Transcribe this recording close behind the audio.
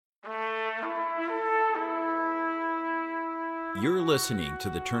You're listening to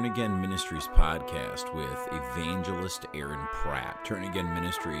the Turn Again Ministries podcast with evangelist Aaron Pratt. Turn Again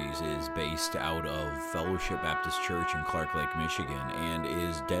Ministries is based out of Fellowship Baptist Church in Clark Lake, Michigan, and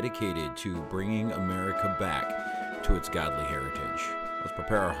is dedicated to bringing America back to its godly heritage. Let's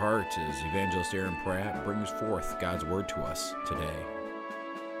prepare our hearts as evangelist Aaron Pratt brings forth God's word to us today.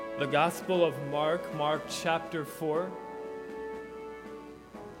 The Gospel of Mark chapter 4.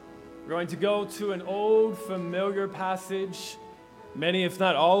 We're going to go to an old, familiar passage. Many, if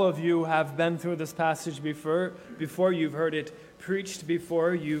not all of you, have been through this passage before. You've heard it preached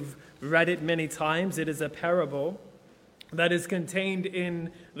before. You've read it many times. It is a parable that is contained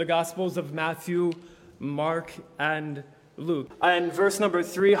in the Gospels of Matthew, Mark, and Luke. And verse number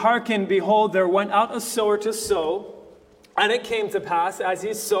 3, "Hearken, behold, there went out a sower to sow. And it came to pass, as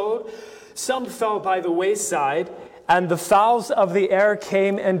he sowed, some fell by the wayside, and the fowls of the air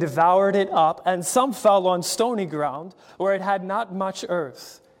came and devoured it up, and some fell on stony ground, where it had not much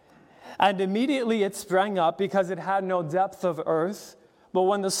earth. And immediately it sprang up, because it had no depth of earth. But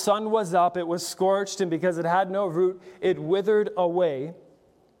when the sun was up, it was scorched, and because it had no root, it withered away.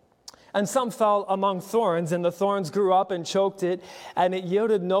 And some fell among thorns, and the thorns grew up and choked it, and it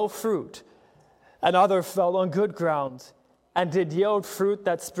yielded no fruit. And other fell on good ground, and did yield fruit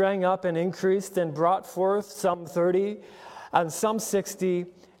that sprang up and increased and brought forth some 30, and some 60,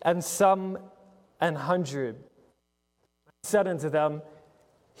 and some 100. I said unto them,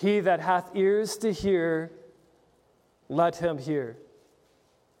 He that hath ears to hear, let him hear."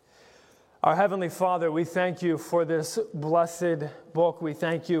 Our Heavenly Father, we thank you for this blessed book. We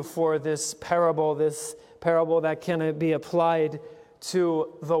thank you for this parable that can be applied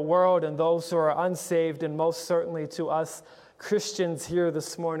to the world and those who are unsaved, and most certainly to us Christians here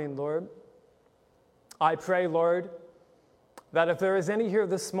this morning, Lord. I pray, Lord, that if there is any here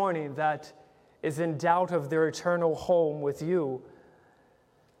this morning that is in doubt of their eternal home with you,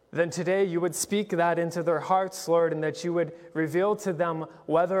 then today you would speak that into their hearts, Lord, and that you would reveal to them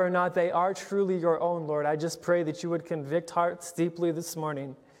whether or not they are truly your own, Lord. I just pray that you would convict hearts deeply this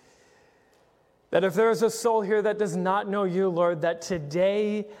morning. That if there is a soul here that does not know you, Lord, that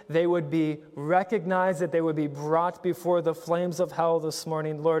today they would be recognized, that they would be brought before the flames of hell this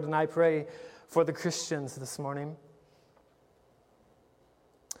morning, Lord. And I pray for the Christians this morning.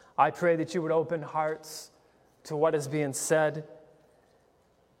 I pray that you would open hearts to what is being said,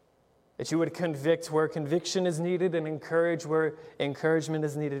 that you would convict where conviction is needed and encourage where encouragement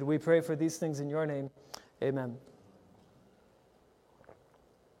is needed. We pray for these things in your name. Amen.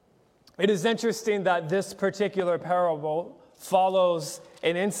 It is interesting that this particular parable follows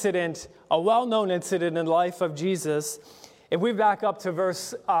an incident, a well-known incident in the life of Jesus. If we back up to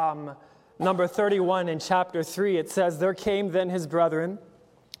verse number 31 in chapter 3, it says, "There came then his brethren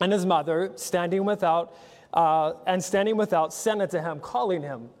and his mother, standing without, sent unto him, calling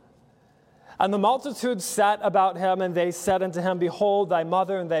him. And the multitude sat about him, and they said unto him, Behold, thy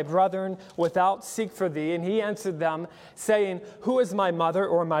mother and thy brethren without seek for thee. And he answered them, saying, Who is my mother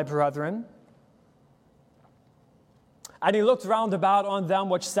or my brethren? And he looked round about on them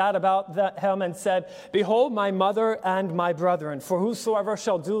which sat about him, and said, Behold, my mother and my brethren. For whosoever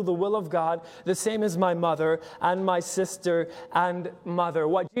shall do the will of God, the same is my mother and my sister and mother."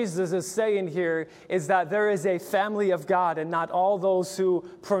 What Jesus is saying here is that there is a family of God, and not all those who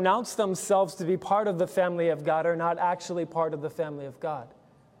pronounce themselves to be part of the family of God are not actually part of the family of God.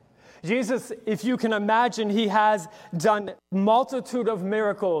 Jesus, if you can imagine, he has done multitude of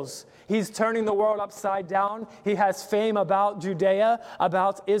miracles. He's turning the world upside down. He has fame about Judea,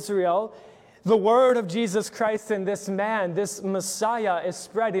 about Israel. The word of Jesus Christ and this man, this Messiah, is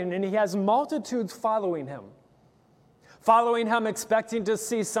spreading, and he has multitudes following him. Following him, expecting to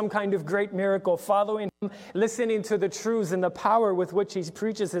see some kind of great miracle. Following him, listening to the truths and the power with which he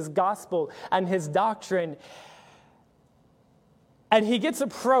preaches his gospel and his doctrine. And he gets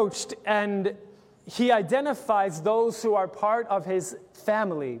approached, and he identifies those who are part of his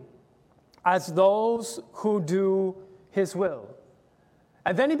family as those who do his will.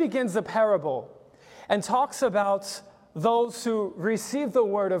 And then he begins a parable and talks about those who receive the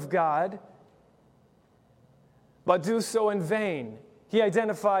word of God but do so in vain. He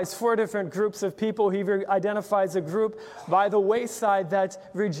identifies 4 different groups of people. He identifies a group by the wayside that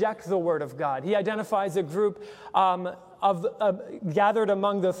reject the word of God. He identifies a group gathered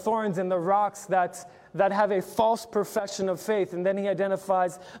among the thorns and the rocks that have a false profession of faith. And then he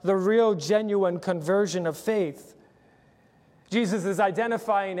identifies the real, genuine conversion of faith. Jesus is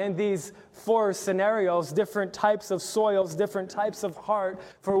identifying in these 4 scenarios different types of soils, different types of heart,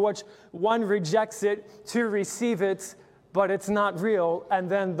 for which one rejects it, 2 receive it, but it's not real, and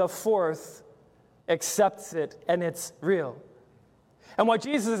then the 4th accepts it, and it's real. And what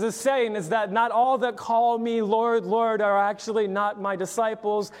Jesus is saying is that not all that call me Lord, Lord are actually not my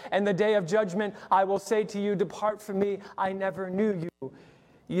disciples. And the day of judgment, I will say to you, depart from me, I never knew you,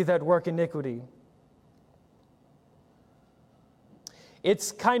 ye that work iniquity.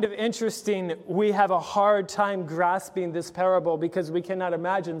 It's kind of interesting. We have a hard time grasping this parable because we cannot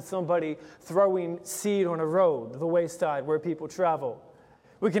imagine somebody throwing seed on a road, the wayside where people travel.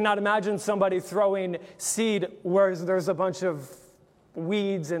 We cannot imagine somebody throwing seed where there's a bunch of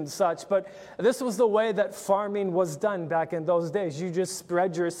weeds and such. But this was the way that farming was done back in those days. You just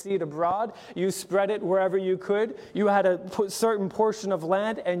spread your seed abroad. You spread it wherever you could. You had a certain portion of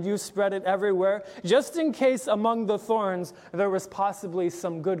land and you spread it everywhere, just in case among the thorns there was possibly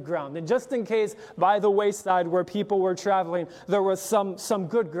some good ground. And just in case by the wayside where people were traveling there was some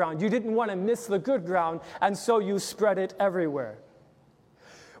good ground. You didn't want to miss the good ground, and so you spread it everywhere.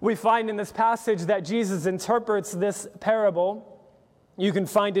 We find in this passage that Jesus interprets this parable. You can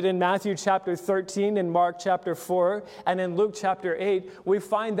find it in Matthew chapter 13, in Mark chapter 4, and in Luke chapter 8. We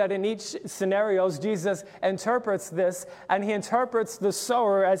find that in each scenario, Jesus interprets this, and he interprets the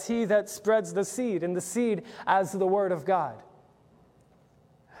sower as he that spreads the seed, and the seed as the word of God.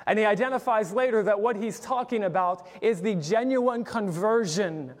 And he identifies later that what he's talking about is the genuine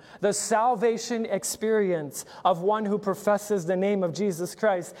conversion, the salvation experience of one who professes the name of Jesus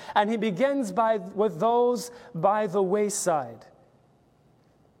Christ. And he begins with those by the wayside.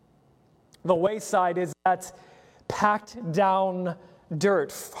 The wayside is that packed down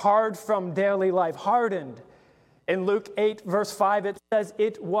dirt, hard from daily life, hardened. In Luke 8, verse 5, it says,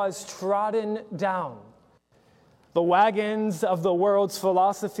 it was trodden down. The wagons of the world's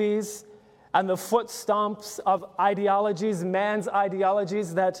philosophies and the footsteps of ideologies, man's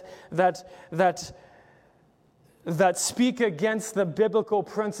ideologies that speak against the biblical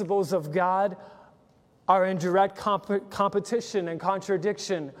principles of God, are in direct competition and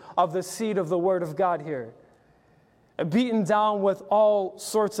contradiction of the seed of the Word of God here. Beaten down with all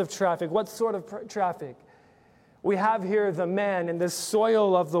sorts of traffic. What sort of traffic? We have here the man in this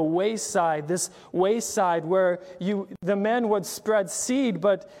soil of the wayside, this wayside where the man would spread seed,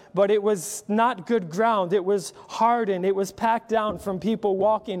 but it was not good ground. It was hardened. It was packed down from people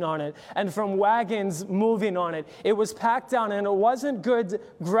walking on it and from wagons moving on it. It was packed down, and it wasn't good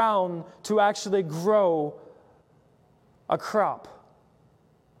ground to actually grow a crop.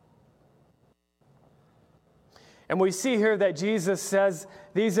 And we see here that Jesus says,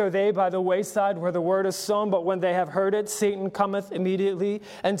 these are they by the wayside where the word is sown, but when they have heard it, Satan cometh immediately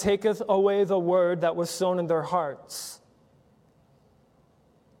and taketh away the word that was sown in their hearts.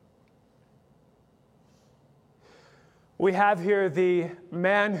 We have here the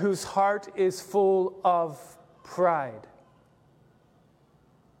man whose heart is full of pride.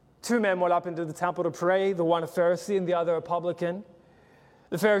 Two men went up into the temple to pray, the one a Pharisee and the other a publican.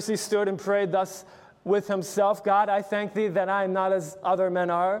 The Pharisee stood and prayed thus with himself, God, I thank thee that I am not as other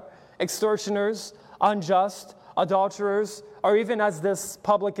men are, extortioners, unjust, adulterers, or even as this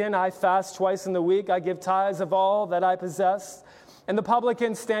publican. I fast twice in the week. I give tithes of all that I possess. And the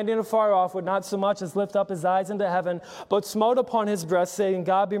publican, standing afar off, would not so much as lift up his eyes into heaven, but smote upon his breast, saying,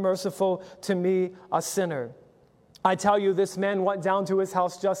 God be merciful to me, a sinner. I tell you, this man went down to his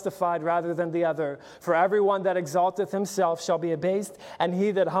house justified rather than the other. For everyone that exalteth himself shall be abased, and he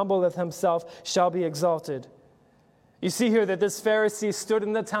that humbleth himself shall be exalted. You see here that this Pharisee stood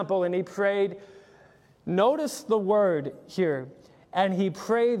in the temple and he prayed. Notice the word here. And he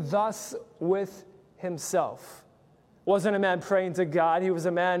prayed thus with himself. Wasn't a man praying to God. He was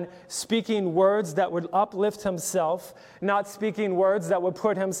a man speaking words that would uplift himself, not speaking words that would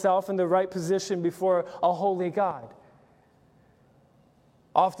put himself in the right position before a holy God.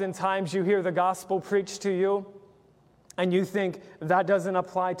 Oftentimes you hear the gospel preached to you, and you think, that doesn't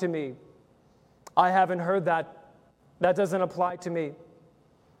apply to me. I haven't heard that. That doesn't apply to me.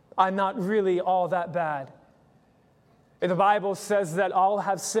 I'm not really all that bad. And the Bible says that all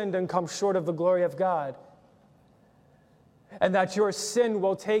have sinned and come short of the glory of God, and that your sin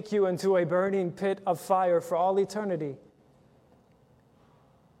will take you into a burning pit of fire for all eternity.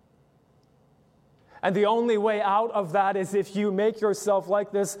 And the only way out of that is if you make yourself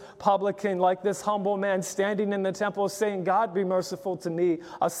like this publican, like this humble man standing in the temple saying, God be merciful to me,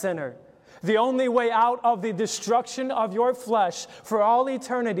 a sinner. The only way out of the destruction of your flesh for all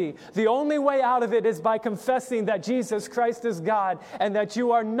eternity, the only way out of it is by confessing that Jesus Christ is God and that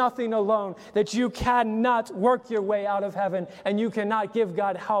you are nothing alone, that you cannot work your way out of heaven and you cannot give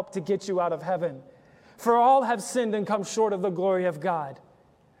God help to get you out of heaven. For all have sinned and come short of the glory of God.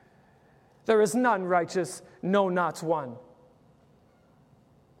 There is none righteous, no, not one.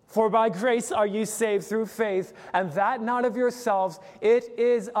 For by grace are ye saved through faith, and that not of yourselves. It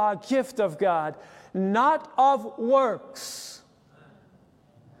is a gift of God, not of works.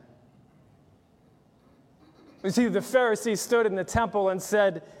 You see, the Pharisee stood in the temple and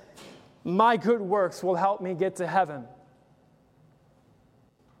said, my good works will help me get to heaven.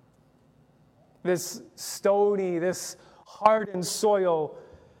 This stony, this hardened soil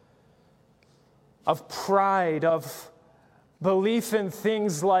of pride, of belief in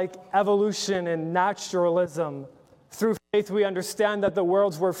things like evolution and naturalism. Through faith, we understand that the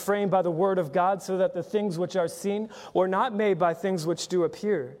worlds were framed by the word of God, so that the things which are seen were not made by things which do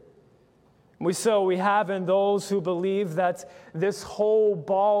appear. We have in those who believe that this whole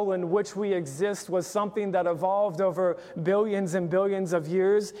ball in which we exist was something that evolved over billions and billions of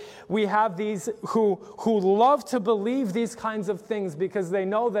years. We have these who love to believe these kinds of things because they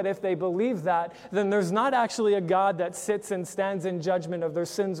know that if they believe that, then there's not actually a God that sits and stands in judgment of their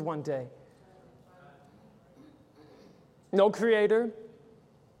sins one day. No creator,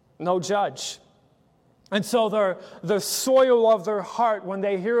 no judge. And so the soil of their heart, when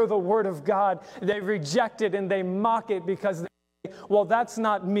they hear the word of God, they reject it and they mock it because they say, well, that's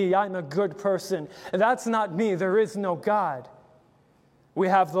not me. I'm a good person. That's not me. There is no God. We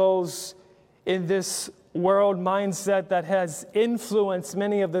have those in this world mindset that has influenced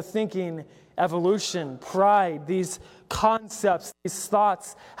many of the thinking. Evolution, pride, these concepts, these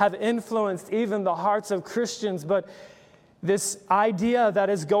thoughts have influenced even the hearts of Christians. But this idea that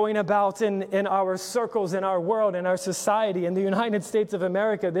is going about in our circles, in our world, in our society, in the United States of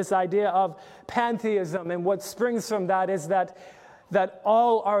America, this idea of pantheism, and what springs from that is that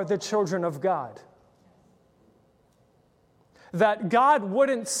all are the children of God. That God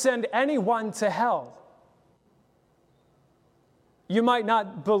wouldn't send anyone to hell. You might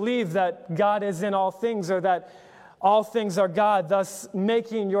not believe that God is in all things, or that all things are God, thus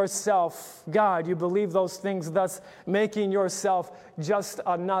making yourself God. You believe those things, thus making yourself just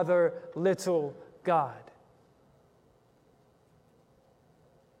another little God.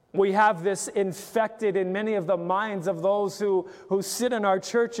 We have this infected in many of the minds of those who sit in our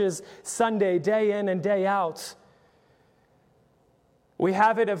churches Sunday, day in and day out. We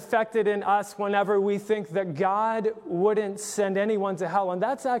have it affected in us whenever we think that God wouldn't send anyone to hell. And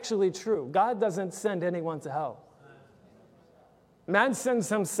that's actually true. God doesn't send anyone to hell. Man sends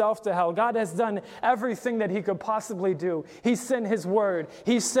himself to hell. God has done everything that he could possibly do. He sent his word.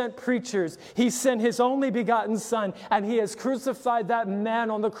 He sent preachers. He sent his only begotten Son, and he has crucified that man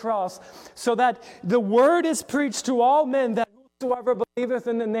on the cross so that the word is preached to all men, that whosoever believeth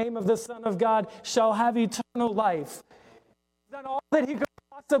in the name of the Son of God shall have eternal life. He's done all that he could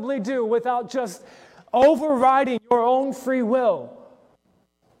possibly do without just overriding your own free will.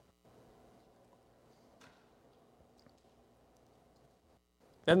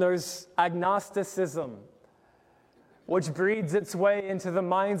 And there's agnosticism, which breeds its way into the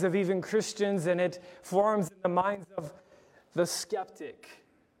minds of even Christians, and it forms in the minds of the skeptic,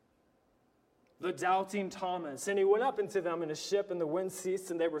 the doubting Thomas. And he went up into them in a ship, and the wind ceased,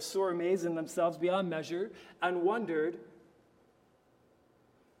 and they were sore amazed in themselves beyond measure, and wondered,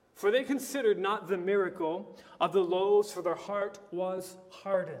 for they considered not the miracle of the loaves, for their heart was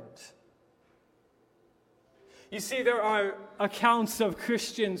hardened. You see, there are accounts of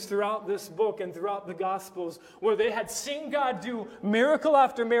Christians throughout this book and throughout the Gospels where they had seen God do miracle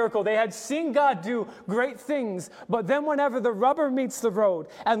after miracle. They had seen God do great things. But then whenever the rubber meets the road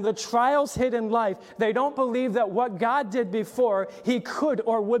and the trials hit in life, they don't believe that what God did before, he could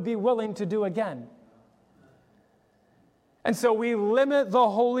or would be willing to do again. And so we limit the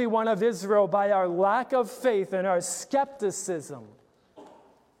Holy One of Israel by our lack of faith and our skepticism.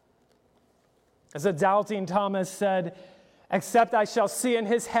 As a doubting Thomas said, except I shall see in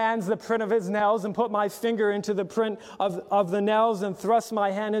his hands the print of his nails, and put my finger into the print of the nails, and thrust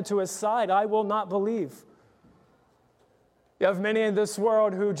my hand into his side, I will not believe. You have many in this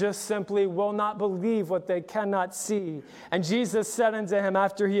world who just simply will not believe what they cannot see. And Jesus said unto him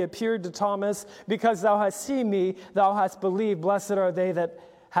after he appeared to Thomas, because thou hast seen me, thou hast believed. Blessed are they that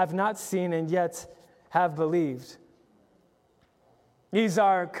have not seen and yet have believed. These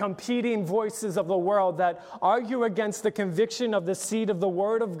are competing voices of the world that argue against the conviction of the seed of the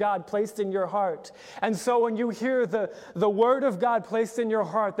Word of God placed in your heart. And so when you hear the Word of God placed in your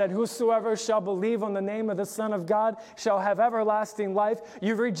heart, that whosoever shall believe on the name of the Son of God shall have everlasting life,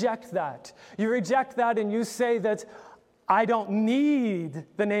 you reject that. You reject that and you say that I don't need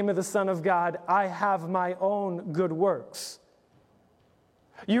the name of the Son of God. I have my own good works.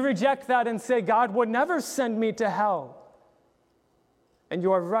 You reject that and say God would never send me to hell. And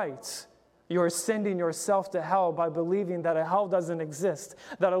you are right. you're sending yourself to hell by believing that a hell doesn't exist,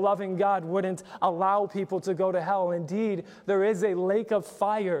 that a loving God wouldn't allow people to go to hell. Indeed, there is a lake of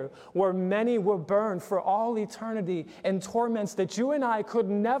fire where many will burn for all eternity in torments that you and I could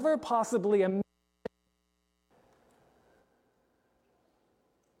never possibly imagine.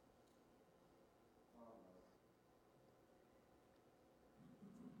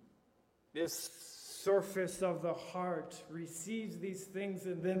 This surface of the heart receives these things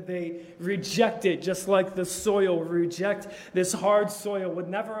and then they reject it, just like the soil reject this hard soil, would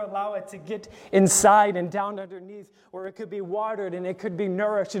never allow it to get inside and down underneath where it could be watered and it could be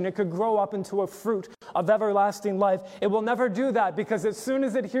nourished and it could grow up into a fruit of everlasting life. It will never do that because as soon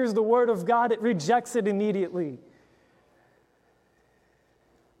as it hears the word of God, it rejects it immediately.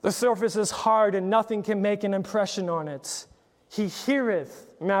 The surface is hard and nothing can make an impression on it. He heareth,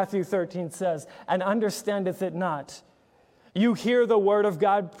 Matthew 13 says, and understandeth it not. You hear the word of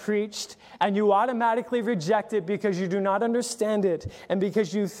God preached, and you automatically reject it because you do not understand it, and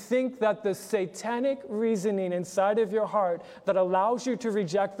because you think that the satanic reasoning inside of your heart that allows you to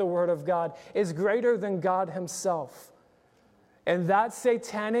reject the word of God is greater than God himself. And that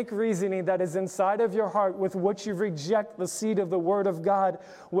satanic reasoning that is inside of your heart with which you reject the seed of the word of God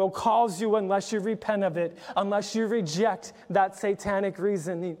will cause you, unless you repent of it, unless you reject that satanic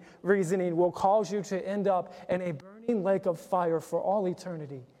reasoning will cause you to end up in a burning lake of fire for all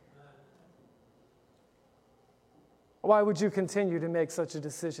eternity. Why would you continue to make such a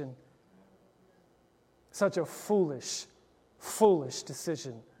decision? Such a foolish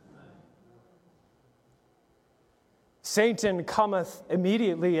decision. Satan cometh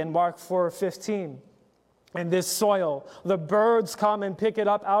immediately in Mark 4:15. And this soil, the birds come and pick it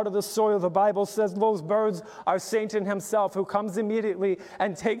up out of the soil. The Bible says those birds are Satan himself, who comes immediately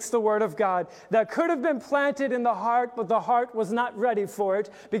and takes the word of God that could have been planted in the heart, but the heart was not ready for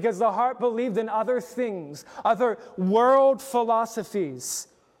it because the heart believed in other things, other world philosophies.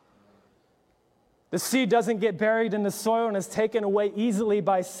 The seed doesn't get buried in the soil and is taken away easily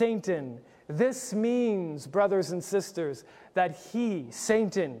by Satan. This means, brothers and sisters, that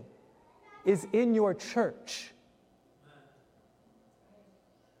Satan, is in your church.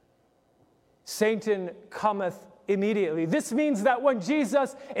 Satan cometh immediately. This means that when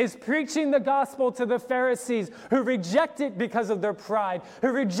Jesus is preaching the gospel to the Pharisees, who reject it because of their pride,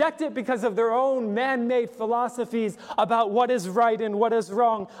 who reject it because of their own man-made philosophies about what is right and what is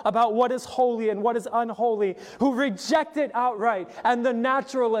wrong, about what is holy and what is unholy, who reject it outright, and the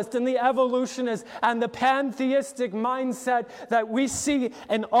naturalist and the evolutionist and the pantheistic mindset that we see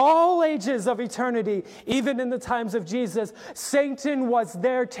in all ages of eternity, even in the times of Jesus, Satan was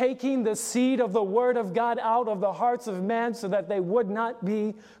there taking the seed of the word of God out of the hearts of man so that they would not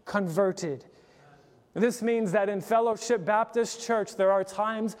be converted. This means that in Fellowship Baptist Church, there are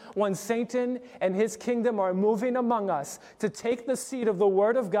times when Satan and his kingdom are moving among us to take the seed of the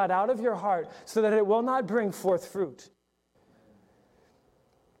word of God out of your heart so that it will not bring forth fruit.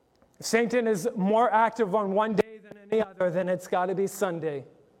 If Satan is more active on one day than any other, then it's got to be Sunday.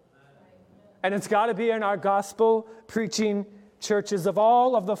 And it's got to be in our gospel preaching churches. Of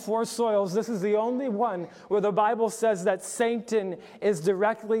all of the four soils, this is the only one where the Bible says that Satan is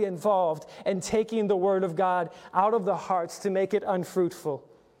directly involved in taking the word of God out of the hearts to make it unfruitful.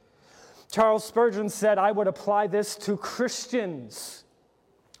 Charles Spurgeon said, I would apply this to Christians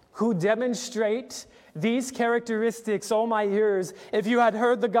who demonstrate these characteristics. Oh, my ears, if you had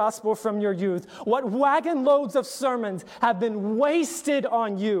heard the gospel from your youth, what wagon loads of sermons have been wasted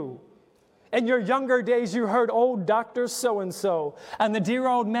on you. In your younger days, you heard old Dr. So-and-so, and the dear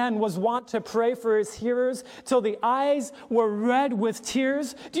old man was wont to pray for his hearers till the eyes were red with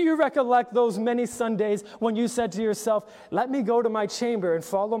tears. Do you recollect those many Sundays when you said to yourself, let me go to my chamber and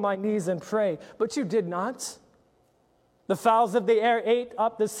fall on my knees and pray? But you did not. The fowls of the air ate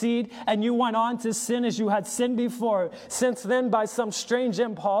up the seed, and you went on to sin as you had sinned before. Since then, by some strange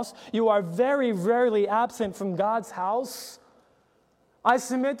impulse, you are very rarely absent from God's house. I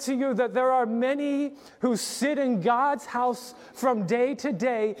submit to you that there are many who sit in God's house from day to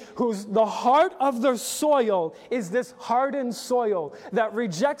day, the heart of their soil is this hardened soil that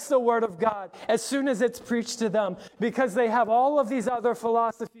rejects the word of God as soon as it's preached to them, because they have all of these other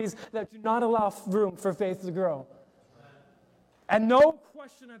philosophies that do not allow room for faith to grow. And no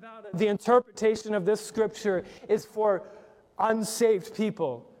question about it, the interpretation of this scripture is for unsaved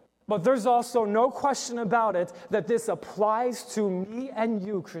people. But there's also no question about it that this applies to me and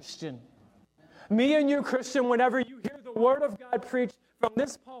you, Christian. Me and you, Christian, whenever you hear the word of God preached from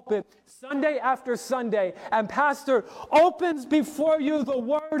this pulpit Sunday after Sunday, and pastor opens before you the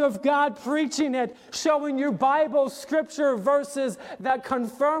Word of God, preaching it, showing you Bible scripture verses that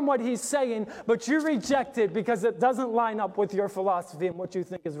confirm what he's saying, but you reject it because it doesn't line up with your philosophy and what you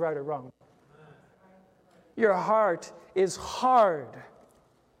think is right or wrong. Your heart is hard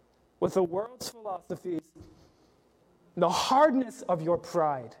with the world's philosophies, the hardness of your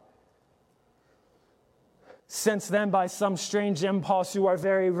pride. Since then, by some strange impulse, you are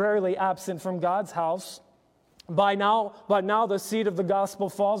very rarely absent from God's house. But now the seed of the gospel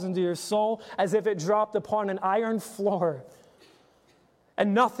falls into your soul as if it dropped upon an iron floor,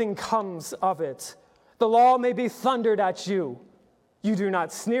 and nothing comes of it. The law may be thundered at you. You do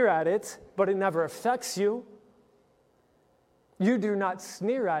not sneer at it, but it never affects you. You do not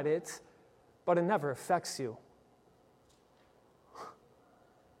sneer at it, but it never affects you.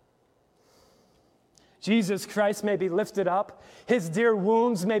 Jesus Christ may be lifted up. His dear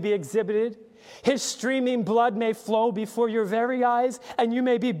wounds may be exhibited. His streaming blood may flow before your very eyes, and you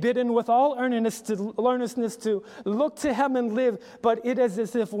may be bidden with all earnestness to look to him and live. But it is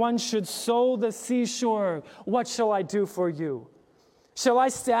as if one should sow the seashore. What shall I do for you? Shall I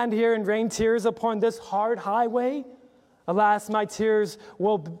stand here and rain tears upon this hard highway? Alas, my tears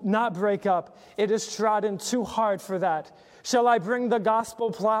will not break up. It is trodden too hard for that. Shall I bring the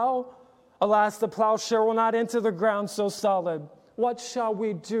gospel plow? Alas, the plowshare will not enter the ground so solid. What shall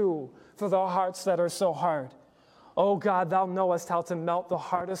we do for the hearts that are so hard? Oh God, thou knowest how to melt the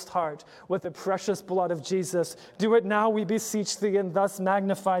hardest heart with the precious blood of Jesus. Do it now, we beseech thee, and thus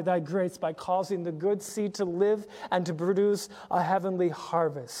magnify thy grace by causing the good seed to live and to produce a heavenly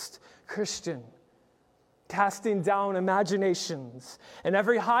harvest. Christian, casting down imaginations and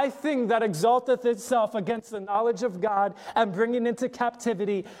every high thing that exalteth itself against the knowledge of God, and bringing into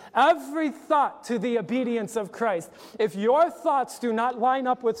captivity every thought to the obedience of Christ. If your thoughts do not line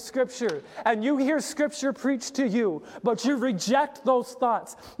up with Scripture, and you hear Scripture preached to you, but you reject those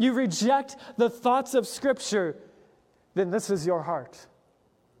thoughts, you reject the thoughts of Scripture, then this is your heart.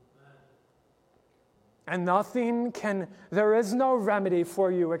 And there is no remedy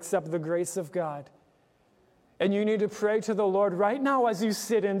for you except the grace of God. And you need to pray to the Lord right now as you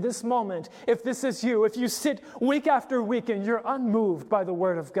sit in this moment. If this is you, if you sit week after week and you're unmoved by the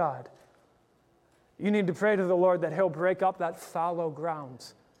Word of God, you need to pray to the Lord that He'll break up that fallow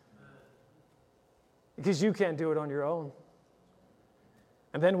ground. Because you can't do it on your own.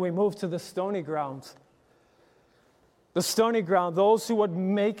 And then we move to the stony ground. The stony ground, those who would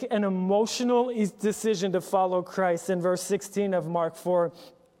make an emotional decision to follow Christ. In verse 16 of Mark 4,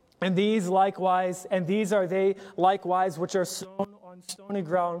 and these are they likewise which are sown on stony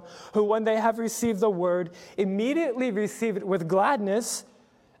ground, who when they have received the word, immediately receive it with gladness,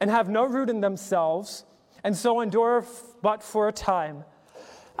 and have no root in themselves, and so endure but for a time.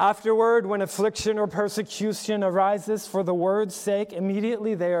 Afterward, when affliction or persecution arises for the word's sake,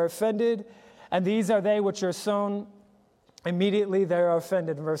 immediately they are offended. And these are they which are sown, immediately they are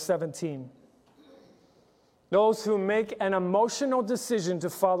offended. Verse 17. Those who make an emotional decision to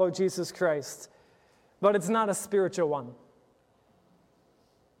follow Jesus Christ, but it's not a spiritual one.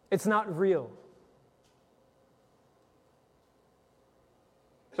 It's not real.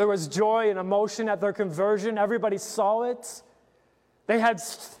 There was joy and emotion at their conversion. Everybody saw it. They had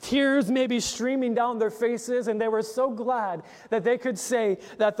tears maybe streaming down their faces, and they were so glad that they could say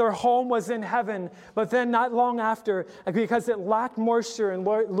that their home was in heaven. But then not long after, because it lacked moisture in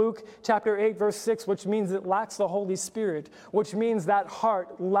Luke chapter 8, verse 6, which means it lacks the Holy Spirit, which means that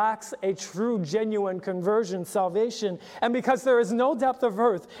heart lacks a true, genuine conversion, salvation. And because there is no depth of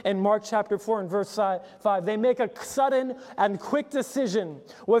earth in Mark chapter 4 and verse 5, they make a sudden and quick decision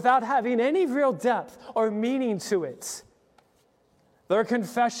without having any real depth or meaning to it. Their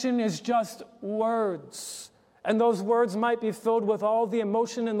confession is just words. And those words might be filled with all the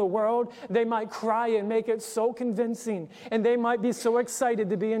emotion in the world. They might cry and make it so convincing. And they might be so excited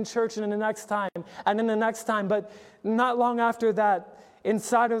to be in church in the next time and in the next time. But not long after that,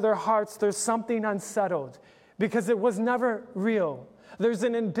 inside of their hearts, there's something unsettled because it was never real. There's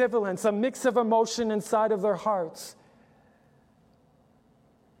an ambivalence, a mix of emotion inside of their hearts.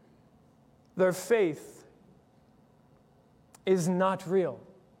 Their faith is not real.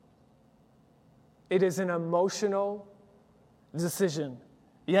 It is an emotional decision.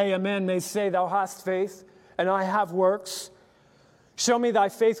 Yea, a man may say, thou hast faith, and I have works. Show me thy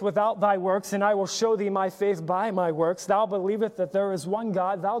faith without thy works, and I will show thee my faith by my works. Thou believest that there is one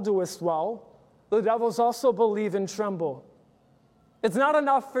God, thou doest well. The devils also believe and tremble. It's not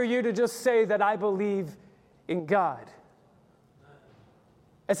enough for you to just say that I believe in God.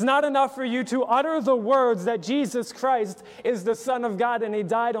 It's not enough for you to utter the words that Jesus Christ is the Son of God and He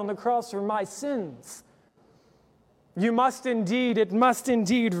died on the cross for my sins. It must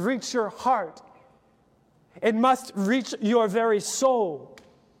indeed reach your heart. It must reach your very soul.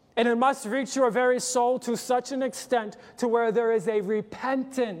 And it must reach your very soul to such an extent to where there is a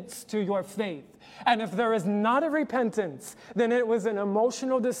repentance to your faith. And if there is not a repentance, then it was an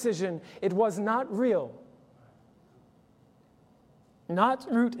emotional decision. It was not real. Not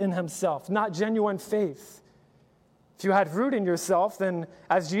root in himself, not genuine faith. If you had root in yourself, then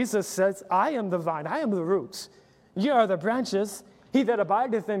as Jesus says, I am the vine, I am the roots. Ye are the branches. He that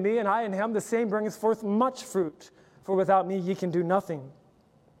abideth in me, and I in him, the same bringeth forth much fruit. For without me ye can do nothing.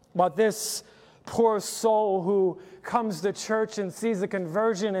 But this poor soul who comes to church and sees a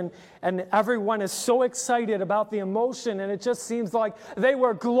conversion, and everyone is so excited about the emotion, and it just seems like they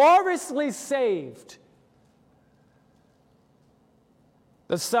were gloriously saved.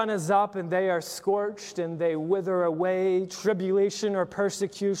 The sun is up and they are scorched and they wither away. Tribulation or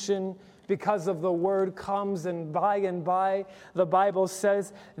persecution because of the word comes, and by, the Bible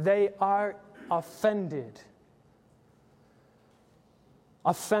says they are offended.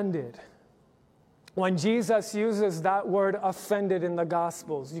 Offended. When Jesus uses that word offended in the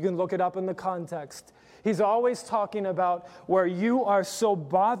Gospels, you can look it up in the context. He's always talking about where you are so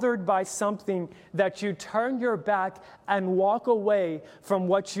bothered by something that you turn your back and walk away from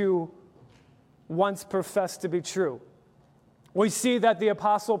what you once professed to be true. We see that the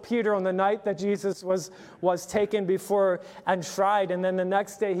Apostle Peter, on the night that Jesus was taken before and tried, and then the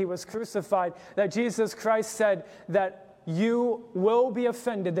next day he was crucified, that Jesus Christ said that you will be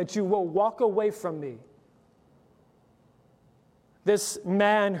offended, that you will walk away from me. This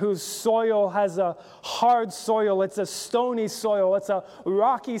man whose soil has a hard soil, it's a stony soil, it's a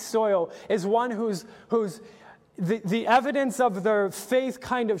rocky soil, is one whose the evidence of their faith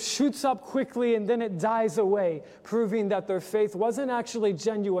kind of shoots up quickly and then it dies away, proving that their faith wasn't actually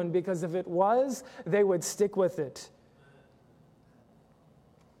genuine, because if it was, they would stick with it.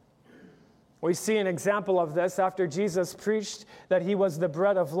 We see an example of this after Jesus preached that he was the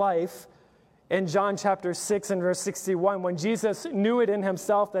bread of life. In John chapter 6 and verse 61, when Jesus knew it in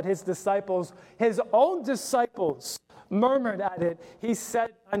himself that his own disciples, murmured at it, he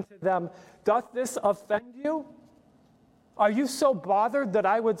said unto them, doth this offend you? Are you so bothered that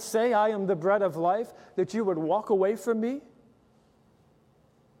I would say I am the bread of life, that you would walk away from me?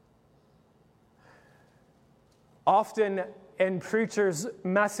 Often in preachers'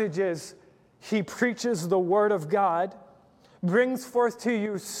 messages, he preaches the word of God, brings forth to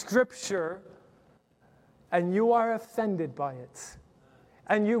you scripture, and you are offended by it,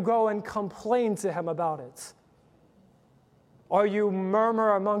 and you go and complain to him about it. Or you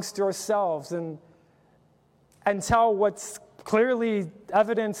murmur amongst yourselves and tell what's clearly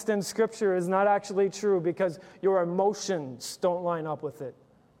evidenced in Scripture is not actually true because your emotions don't line up with it.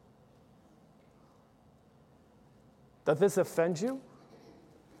 Doth this offend you?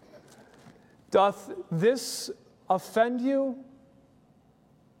 Doth this offend you?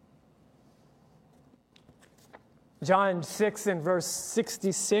 John 6 and verse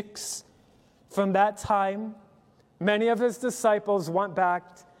 66, from that time, many of his disciples went back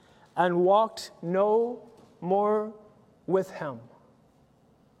and walked no more with him.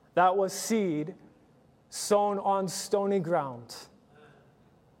 That was seed sown on stony ground.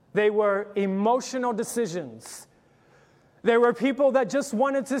 They were emotional decisions. There were people that just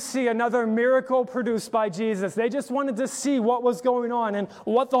wanted to see another miracle produced by Jesus. They just wanted to see what was going on and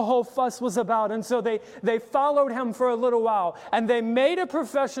what the whole fuss was about. And so they followed him for a little while, and they made a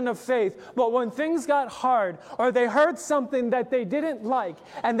profession of faith. But when things got hard, or they heard something that they didn't like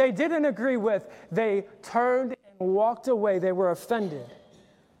and they didn't agree with, they turned and walked away. They were offended.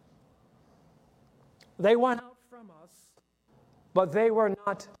 They went out from us, but they were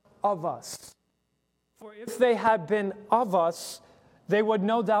not of us. For if they had been of us, they would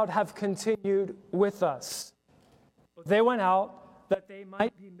no doubt have continued with us. But they went out that they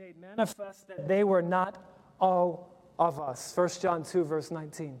might be made manifest that they were not all of us. 1 John 2, verse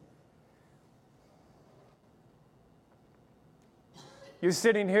 19. You're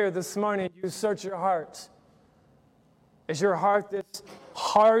sitting here this morning, you search your heart. Is your heart this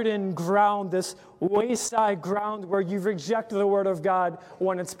hardened ground, this wayside ground where you reject the word of God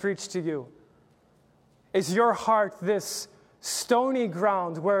when it's preached to you? Is your heart this stony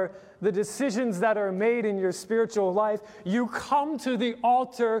ground where the decisions that are made in your spiritual life, you come to the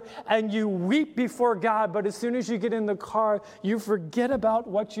altar and you weep before God, but as soon as you get in the car, you forget about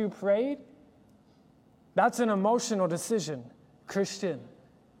what you prayed? That's an emotional decision, Christian.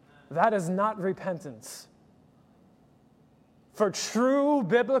 That is not repentance. For true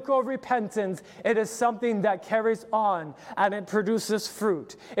biblical repentance, it is something that carries on and it produces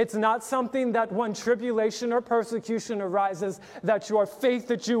fruit. It's not something that when tribulation or persecution arises, that your faith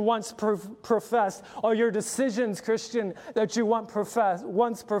that you once professed, or your decisions, Christian, that you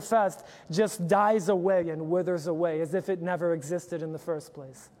once professed, just dies away and withers away as if it never existed in the first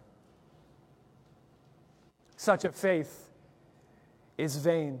place. Such a faith is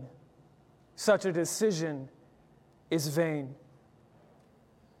vain. Such a decision is vain.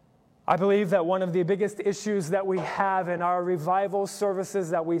 I believe that one of the biggest issues that we have in our revival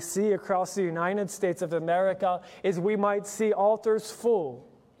services that we see across the United States of America is we might see altars full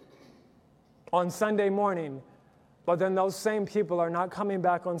on Sunday morning, but then those same people are not coming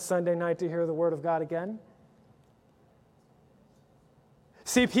back on Sunday night to hear the Word of God again.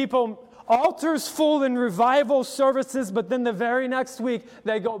 See people, altars full in revival services, but then the very next week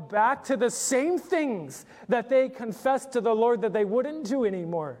they go back to the same things that they confessed to the Lord that they wouldn't do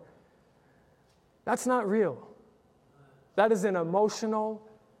anymore. That's not real. That is an emotional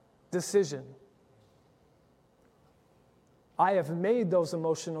decision. I have made those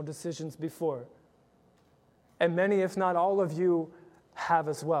emotional decisions before. And many, if not all of you, have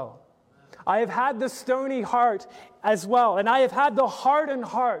as well. I have had the stony heart as well. And I have had the hardened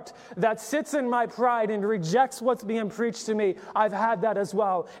heart that sits in my pride and rejects what's being preached to me. I've had that as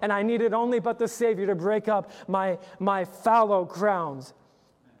well. And I needed only but the Savior to break up my fallow grounds.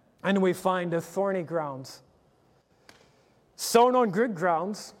 And we find the thorny grounds. Sown on good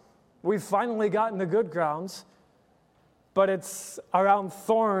grounds, we've finally gotten the good grounds, but it's around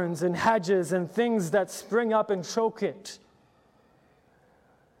thorns and hedges and things that spring up and choke it.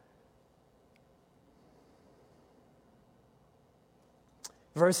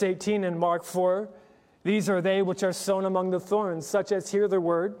 Verse 18 in Mark 4, these are they which are sown among the thorns, such as hear the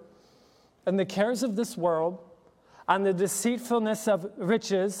word, and the cares of this world, and the deceitfulness of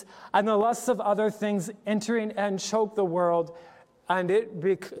riches, and the lusts of other things entering and choke the world, and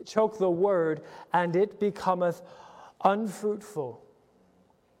choke the word, and it becometh unfruitful.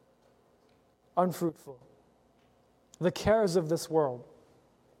 Unfruitful. The cares of this world.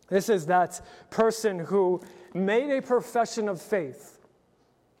 This is that person who made a profession of faith.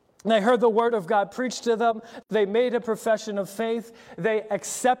 They heard the word of God preached to them. They made a profession of faith. They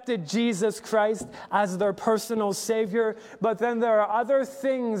accepted Jesus Christ as their personal Savior. But then there are other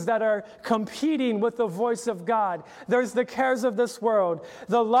things that are competing with the voice of God. There's the cares of this world,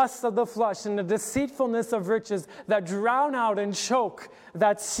 the lusts of the flesh, and the deceitfulness of riches that drown out and choke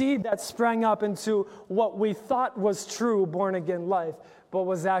that seed that sprang up into what we thought was true born-again life, but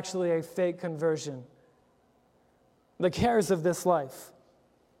was actually a fake conversion. The cares of this life.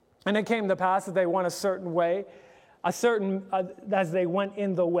 And it came to pass that they went a certain way, as they went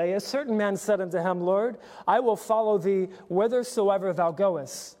in the way, a certain man said unto him, Lord, I will follow thee whithersoever thou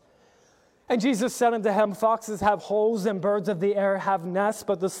goest. And Jesus said unto him, foxes have holes, and birds of the air have nests,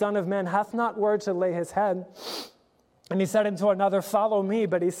 but the Son of Man hath not where to lay his head. And he said unto another, follow me.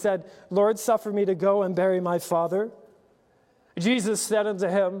 But he said, Lord, suffer me to go and bury my father. Jesus said unto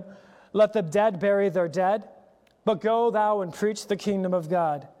him, let the dead bury their dead, but go thou and preach the kingdom of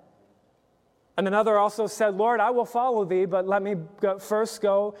God. And another also said, Lord, I will follow thee, but let me first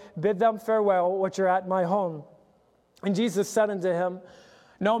go, bid them farewell, which are at my home. And Jesus said unto him,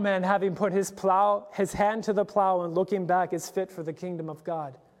 no man having put his hand to the plow and looking back is fit for the kingdom of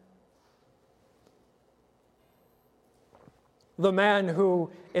God. The man who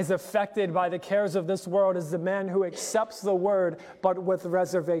is affected by the cares of this world is the man who accepts the word, but with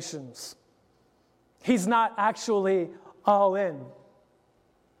reservations. He's not actually all in.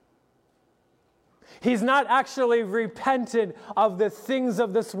 He's not actually repented of the things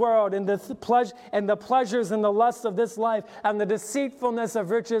of this world and the pleasures and the lusts of this life and the deceitfulness of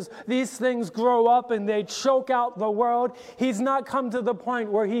riches. These things grow up and they choke out the world. He's not come to the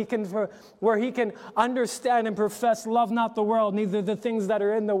point where he can understand and profess, love not the world, neither the things that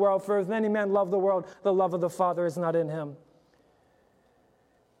are in the world. For if any man love the world, the love of the Father is not in him.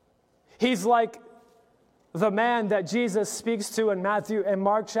 He's like the man that Jesus speaks to in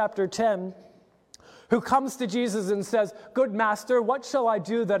Mark chapter 10, who comes to Jesus and says, good master, what shall I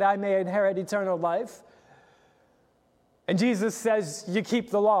do that I may inherit eternal life? And Jesus says, you keep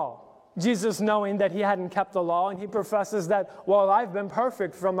the law. Jesus, knowing that he hadn't kept the law, and he professes that, well, I've been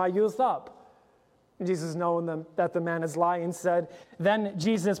perfect from my youth up. And Jesus, knowing that the man is lying, said, then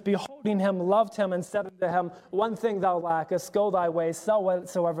Jesus, beholding him, loved him, and said unto him, one thing thou lackest, go thy way, sell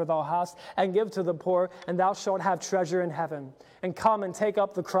whatsoever thou hast, and give to the poor, and thou shalt have treasure in heaven. And come and take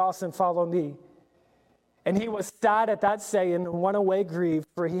up the cross and follow me. And he was sad at that saying and went away grieved,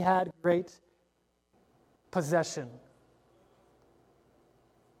 for he had great possession.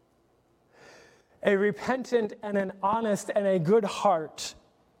 A repentant and an honest and a good heart,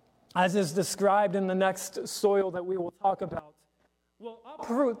 as is described in the next soil that we will talk about, will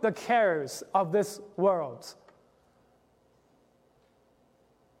uproot the cares of this world.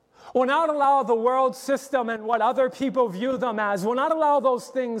 Will not allow the world system and what other people view them as, will not allow those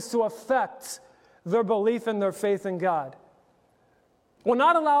things to affect their belief and their faith in God. Will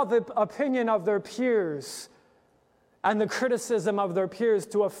not allow the opinion of their peers and the criticism of their peers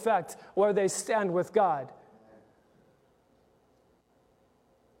to affect where they stand with God.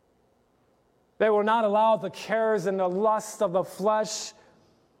 They will not allow the cares and the lust of the flesh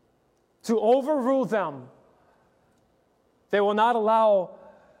to overrule them. They will not allow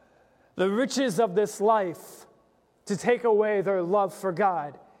the riches of this life to take away their love for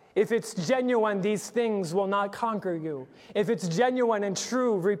God. If it's genuine, these things will not conquer you. If it's genuine and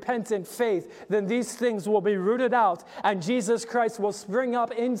true, repentant faith, then these things will be rooted out, and Jesus Christ will spring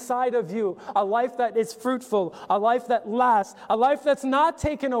up inside of you a life that is fruitful, a life that lasts, a life that's not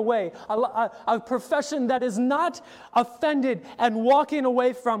taken away, a profession that is not offended and walking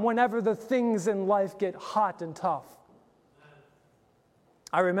away from whenever the things in life get hot and tough.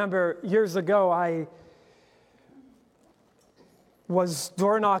 I remember years ago, I was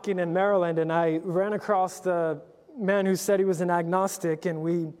door knocking in Maryland, and I ran across the man who said he was an agnostic, and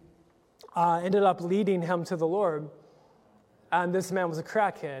we ended up leading him to the Lord. And this man was a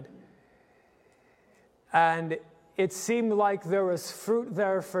crackhead. And it seemed like there was fruit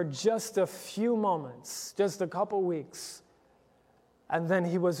there for just a few moments, just a couple weeks. And then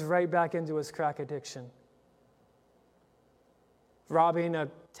he was right back into his crack addiction. Robbing a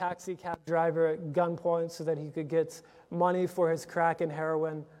taxi cab driver at gunpoint so that he could get money for his crack and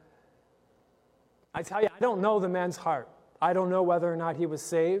heroin. I tell you, I don't know the man's heart. I don't know whether or not he was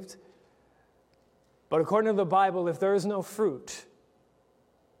saved. But according to the Bible, if there is no fruit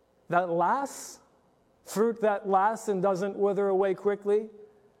that lasts, fruit that lasts and doesn't wither away quickly,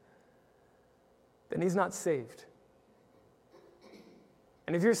 then he's not saved.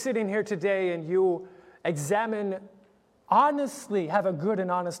 And if you're sitting here today and you honestly have a good and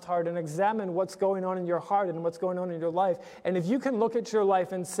honest heart and examine what's going on in your heart and what's going on in your life. And if you can look at your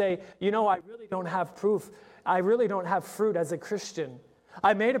life and say, you know, I really don't have proof. I really don't have fruit as a Christian.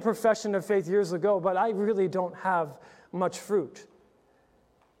 I made a profession of faith years ago, but I really don't have much fruit.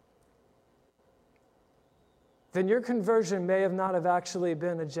 Then your conversion may have not have actually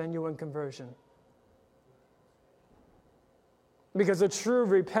been a genuine conversion. Because a true,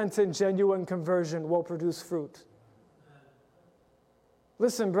 repentant, genuine conversion will produce fruit.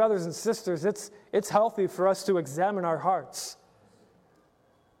 Listen, brothers and sisters, it's healthy for us to examine our hearts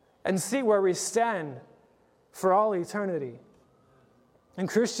and see where we stand for all eternity. And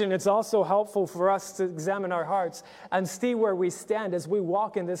Christian, it's also helpful for us to examine our hearts and see where we stand as we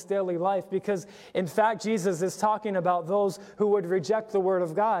walk in this daily life, because in fact, Jesus is talking about those who would reject the Word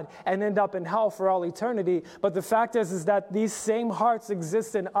of God and end up in hell for all eternity. But the fact is that these same hearts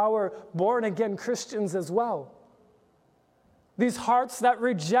exist in our born-again Christians as well. These hearts that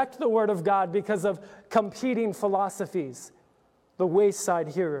reject the Word of God because of competing philosophies, the wayside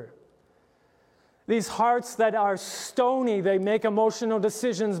hearer. These hearts that are stony, they make emotional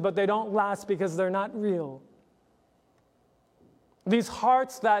decisions, but they don't last because they're not real. These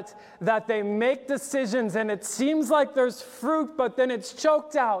hearts that they make decisions and it seems like there's fruit, but then it's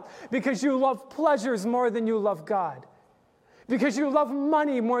choked out because you love pleasures more than you love God. Because you love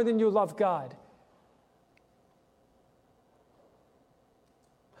money more than you love God.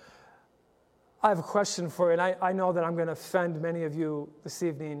 I have a question for you, and I know that I'm going to offend many of you this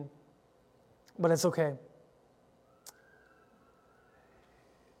evening, but it's okay.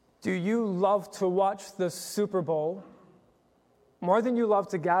 Do you love to watch the Super Bowl more than you love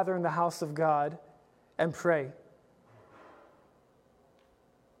to gather in the house of God and pray?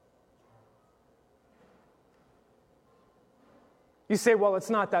 You say, well,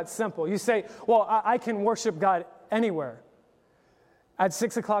 it's not that simple. You say, well, I can worship God anywhere. At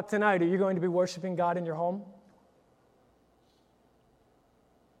 6 o'clock tonight, are you going to be worshiping God in your home?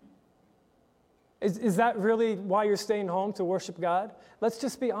 Is that really why you're staying home, to worship God? Let's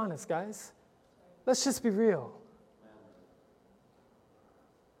just be honest, guys. Let's just be real.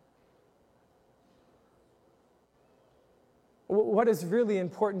 What is really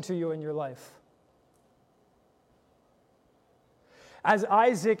important to you in your life? As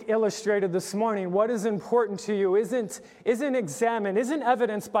Isaac illustrated this morning, what is important to you isn't examined, isn't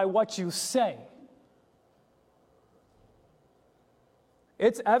evidenced by what you say.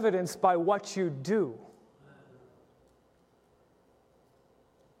 It's evidenced by what you do.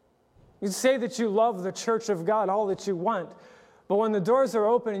 You say that you love the church of God all that you want, But when the doors are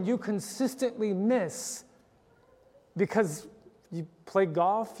open and you consistently miss because you played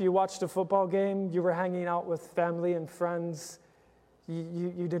golf, you watched a football game, you were hanging out with family and friends,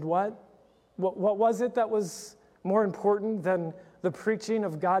 you did what? What was it that was more important than the preaching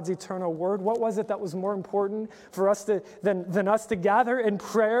of God's eternal word? What was it that was more important for us than us to gather in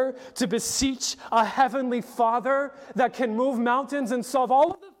prayer to beseech a heavenly Father that can move mountains and solve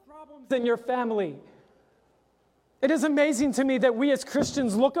all of the problems in your family? It is amazing to me that we as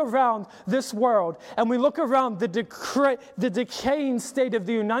Christians look around this world and we look around the decaying state of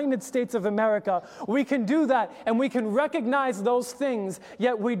the United States of America. We can do that and we can recognize those things,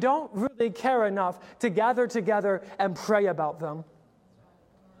 yet we don't really care enough to gather together and pray about them.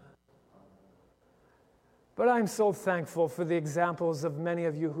 But I'm so thankful for the examples of many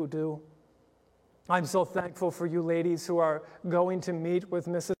of you who do. I'm so thankful for you ladies who are going to meet with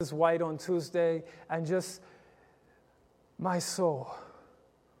Mrs. White on Tuesday, and just my soul,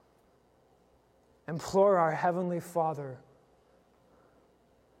 implore our Heavenly Father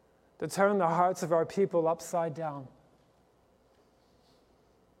to turn the hearts of our people upside down.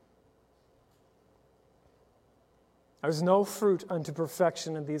 There's no fruit unto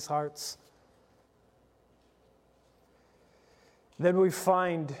perfection in these hearts. Then we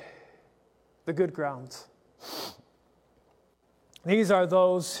find the good ground. These are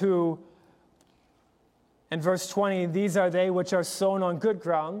those who, in verse 20, these are they which are sown on good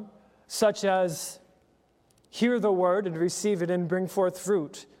ground, such as hear the word and receive it and bring forth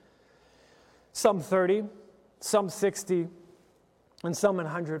fruit. Some 30, some 60, and some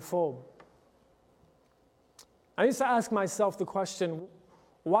 100-fold. I used to ask myself the question,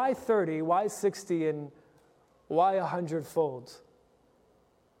 why 30, why 60, and why 100-fold?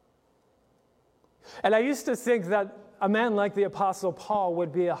 And I used to think that a man like the Apostle Paul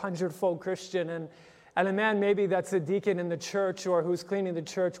would be a 100-fold Christian, and a man maybe that's a deacon in the church or who's cleaning the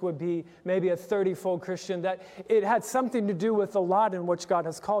church would be maybe a 30-fold Christian, that it had something to do with the lot in which God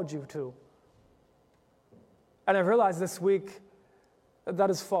has called you to. And I realized this week that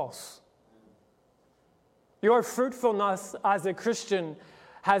is false. Your fruitfulness as a Christian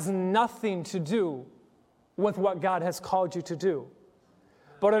has nothing to do with what God has called you to do.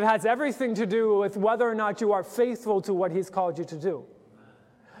 But it has everything to do with whether or not you are faithful to what He's called you to do.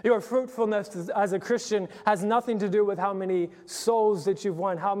 Your fruitfulness as a Christian has nothing to do with how many souls that you've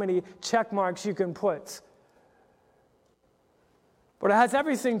won, how many check marks you can put. But it has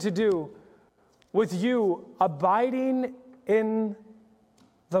everything to do with you abiding in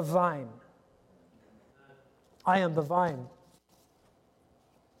the vine. I am the vine.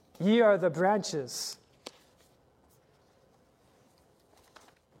 Ye are the branches.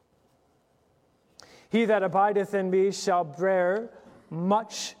 He that abideth in me shall bear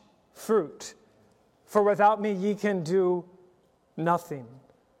much fruit, for without me ye can do nothing.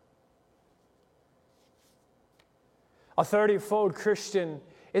 A 30-fold Christian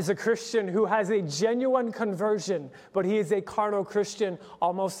is a Christian who has a genuine conversion, but he is a carnal Christian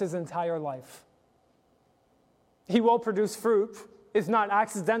almost his entire life. He will produce fruit. It's not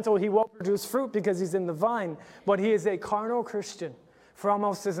accidental. He will produce fruit because he's in the vine, but he is a carnal Christian for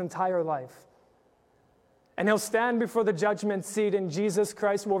almost his entire life. And he'll stand before the judgment seat, and Jesus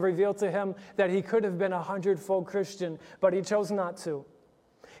Christ will reveal to him that he could have been a 100-fold Christian, but he chose not to.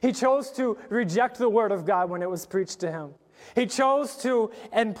 He chose to reject the word of God when it was preached to him. He chose to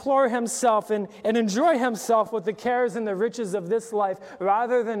implore himself and enjoy himself with the cares and the riches of this life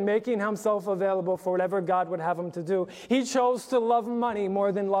rather than making himself available for whatever God would have him to do. He chose to love money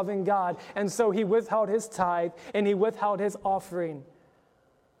more than loving God, and so he withheld his tithe and he withheld his offering.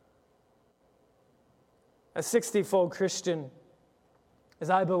 A 60-fold Christian is,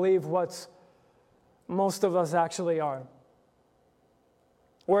 I believe, what most of us actually are.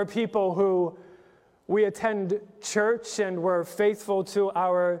 We're people who we attend church and we're faithful to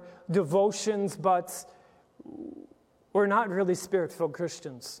our devotions, but we're not really spirit-filled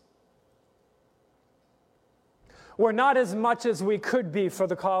Christians. We're not as much as we could be for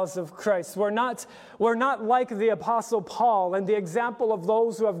the cause of Christ. We're not like the Apostle Paul and the example of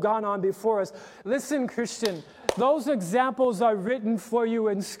those who have gone on before us. Listen, Christian, those examples are written for you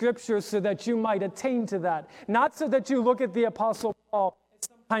in Scripture so that you might attain to that. Not so that you look at the Apostle Paul as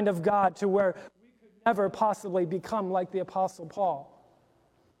some kind of God to where we could never possibly become like the Apostle Paul.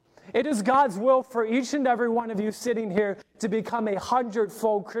 It is God's will for each and every one of you sitting here to become a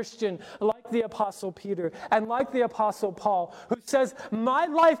 100-fold Christian like the Apostle Peter and like the Apostle Paul, who says, my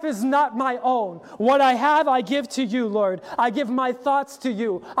life is not my own. What I have, I give to you, Lord. I give my thoughts to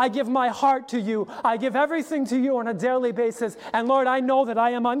you. I give my heart to you. I give everything to you on a daily basis. And Lord, I know that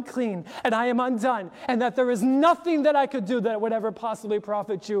I am unclean and I am undone and that there is nothing that I could do that would ever possibly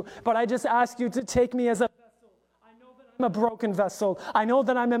profit you. But I just ask you to take me as a I'm a broken vessel. I know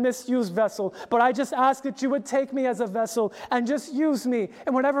that I'm a misused vessel, but I just ask that you would take me as a vessel and just use me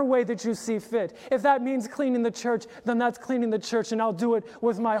in whatever way that you see fit. If that means cleaning the church, then that's cleaning the church, and I'll do it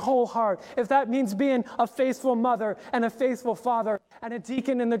with my whole heart. If that means being a faithful mother and a faithful father and a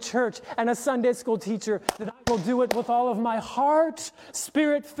deacon in the church and a Sunday school teacher, then I will do it with all of my heart,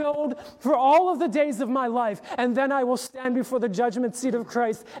 spirit-filled, for all of the days of my life. And then I will stand before the judgment seat of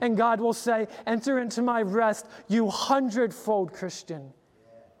Christ, and God will say, enter into my rest, you 100-fold Christian.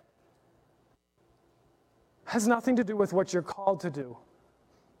 Has nothing to do with what you're called to do,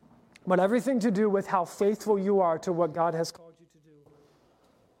 but everything to do with how faithful you are to what God has called you to do.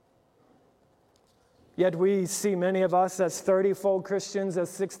 Yet we see many of us as 30-fold Christians, as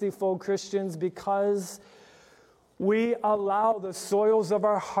 60-fold Christians, because we allow the soils of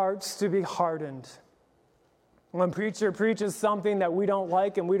our hearts to be hardened. When a preacher preaches something that we don't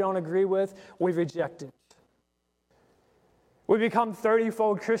like and we don't agree with, we reject it. We become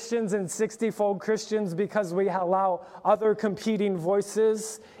 30-fold Christians and 60-fold Christians because we allow other competing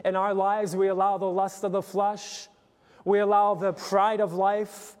voices in our lives. We allow the lust of the flesh. We allow the pride of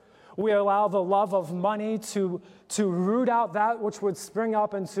life. We allow the love of money to root out that which would spring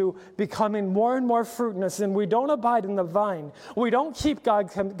up into becoming more and more fruitless. And we don't abide in the vine. We don't keep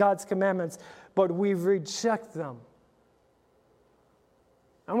God's commandments, but we reject them.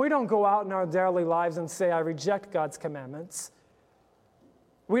 And we don't go out in our daily lives and say, I reject God's commandments.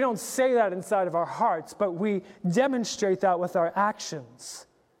 We don't say that inside of our hearts, but we demonstrate that with our actions.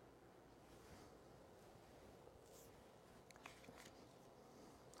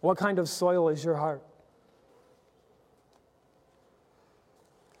 What kind of soil is your heart?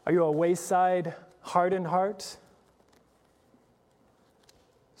 Are you a wayside, hardened heart?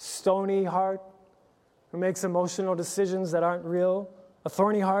 Stony heart who makes emotional decisions that aren't real? A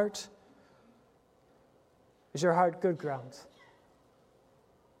thorny heart? Is your heart good ground?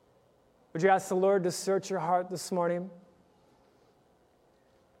 Would you ask the Lord to search your heart this morning?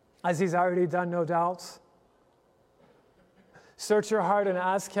 As He's already done, no doubt. Search your heart and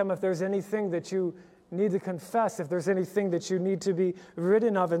ask Him if there's anything that you need to confess, if there's anything that you need to be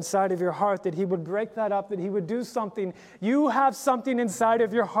ridden of inside of your heart, that He would break that up, that He would do something. You have something inside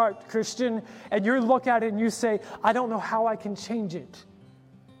of your heart, Christian, and you look at it and you say, I don't know how I can change it.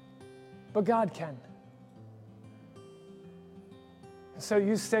 But God can. So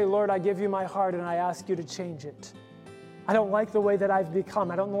you say, Lord, I give you my heart and I ask you to change it. I don't like the way that I've become.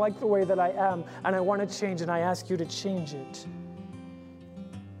 I don't like the way that I am, and I want to change, and I ask you to change it.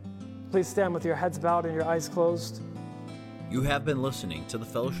 Please stand with your heads bowed and your eyes closed. You have been listening to the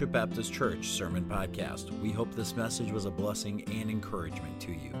Fellowship Baptist Church Sermon Podcast. We hope this message was a blessing and encouragement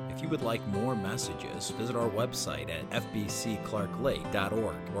to you. If you would like more messages, visit our website at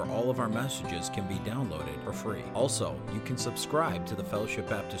fbcclarklake.org, where all of our messages can be downloaded for free. Also, you can subscribe to the Fellowship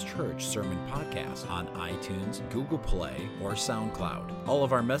Baptist Church Sermon Podcast on iTunes, Google Play, or SoundCloud. All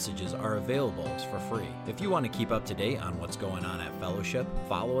of our messages are available for free. If you want to keep up to date on what's going on at Fellowship,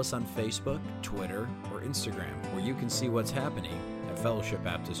 follow us on Facebook, Twitter, or Instagram, where you can see what's happening at Fellowship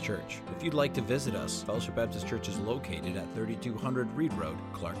Baptist Church. If you'd like to visit us, Fellowship Baptist Church is located at 3200 Reed Road,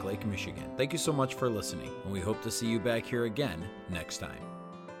 Clark Lake, Michigan. Thank you so much for listening, and we hope to see you back here again next time.